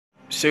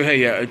So hey,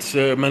 yeah, it's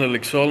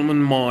Menelik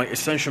Solomon. My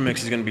Essential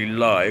Mix is going to be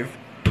live.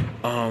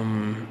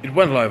 It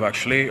went live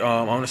actually.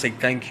 I want to say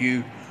thank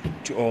you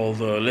to all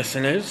the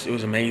listeners. It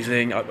was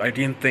amazing. I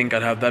didn't think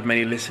I'd have that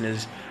many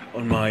listeners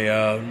on my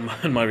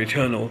on my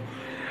returnal,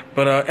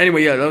 but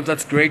anyway, yeah,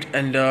 that's great,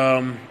 and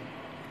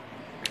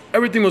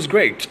everything was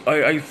great.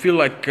 I feel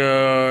like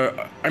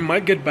I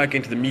might get back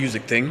into the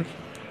music thing,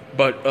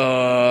 but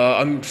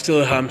I'm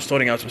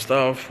starting out some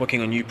stuff,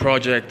 working on new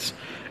projects,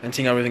 and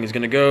seeing how everything is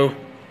gonna go.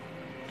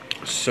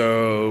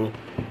 So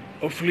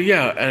hopefully,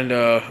 yeah. And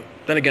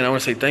then again, I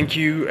want to say thank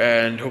you,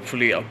 and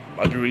hopefully, I'll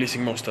be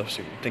releasing more stuff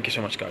soon. Thank you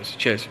so much, guys.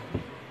 Cheers.